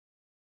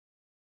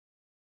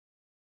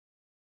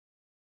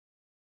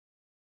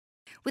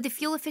With a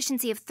fuel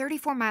efficiency of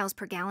 34 miles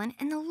per gallon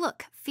and the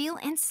look, feel,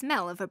 and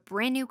smell of a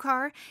brand new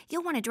car,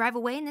 you'll want to drive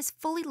away in this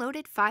fully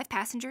loaded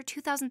 5-passenger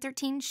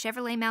 2013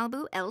 Chevrolet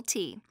Malibu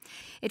LT.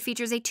 It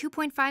features a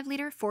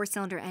 2.5-liter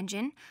 4-cylinder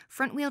engine,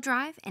 front-wheel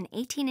drive, and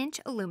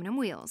 18-inch aluminum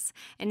wheels,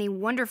 and the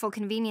wonderful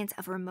convenience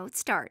of remote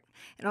start.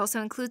 It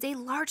also includes a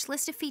large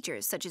list of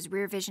features such as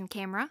rear vision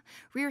camera,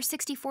 rear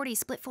 60/40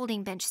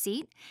 split-folding bench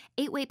seat,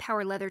 8-way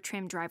power leather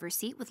trim driver's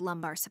seat with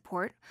lumbar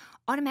support,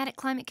 automatic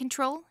climate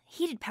control,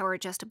 heated power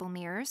adjustable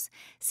mirrors,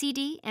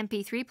 CD,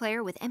 MP3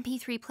 player with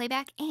MP3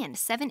 playback and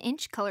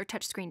 7-inch color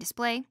touchscreen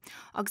display,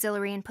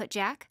 auxiliary input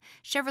jack,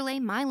 Chevrolet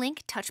MyLink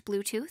Touch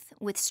Bluetooth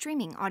with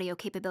streaming audio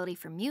capability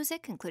for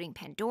music including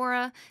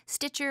Pandora,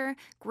 Stitcher,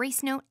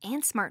 Grace Note,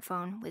 and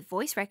smartphone with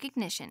voice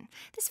recognition.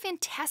 This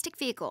fantastic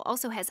vehicle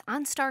also has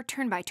OnStar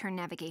turn-by-turn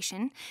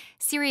navigation,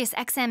 Sirius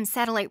XM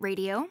satellite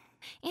radio,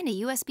 and a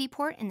USB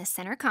port in the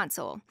center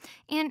console.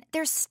 And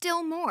there's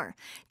still more.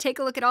 Take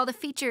a look at all the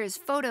features,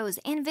 photos,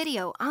 and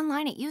video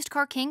online at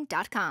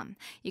usedcarking.com.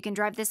 You can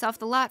drive this off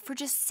the lot for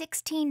just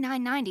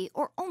 $16,990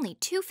 or only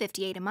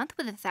 $258 a month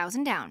with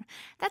 $1,000 down.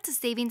 That's a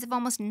savings of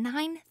almost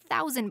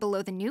 $9,000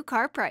 below the new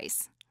car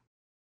price.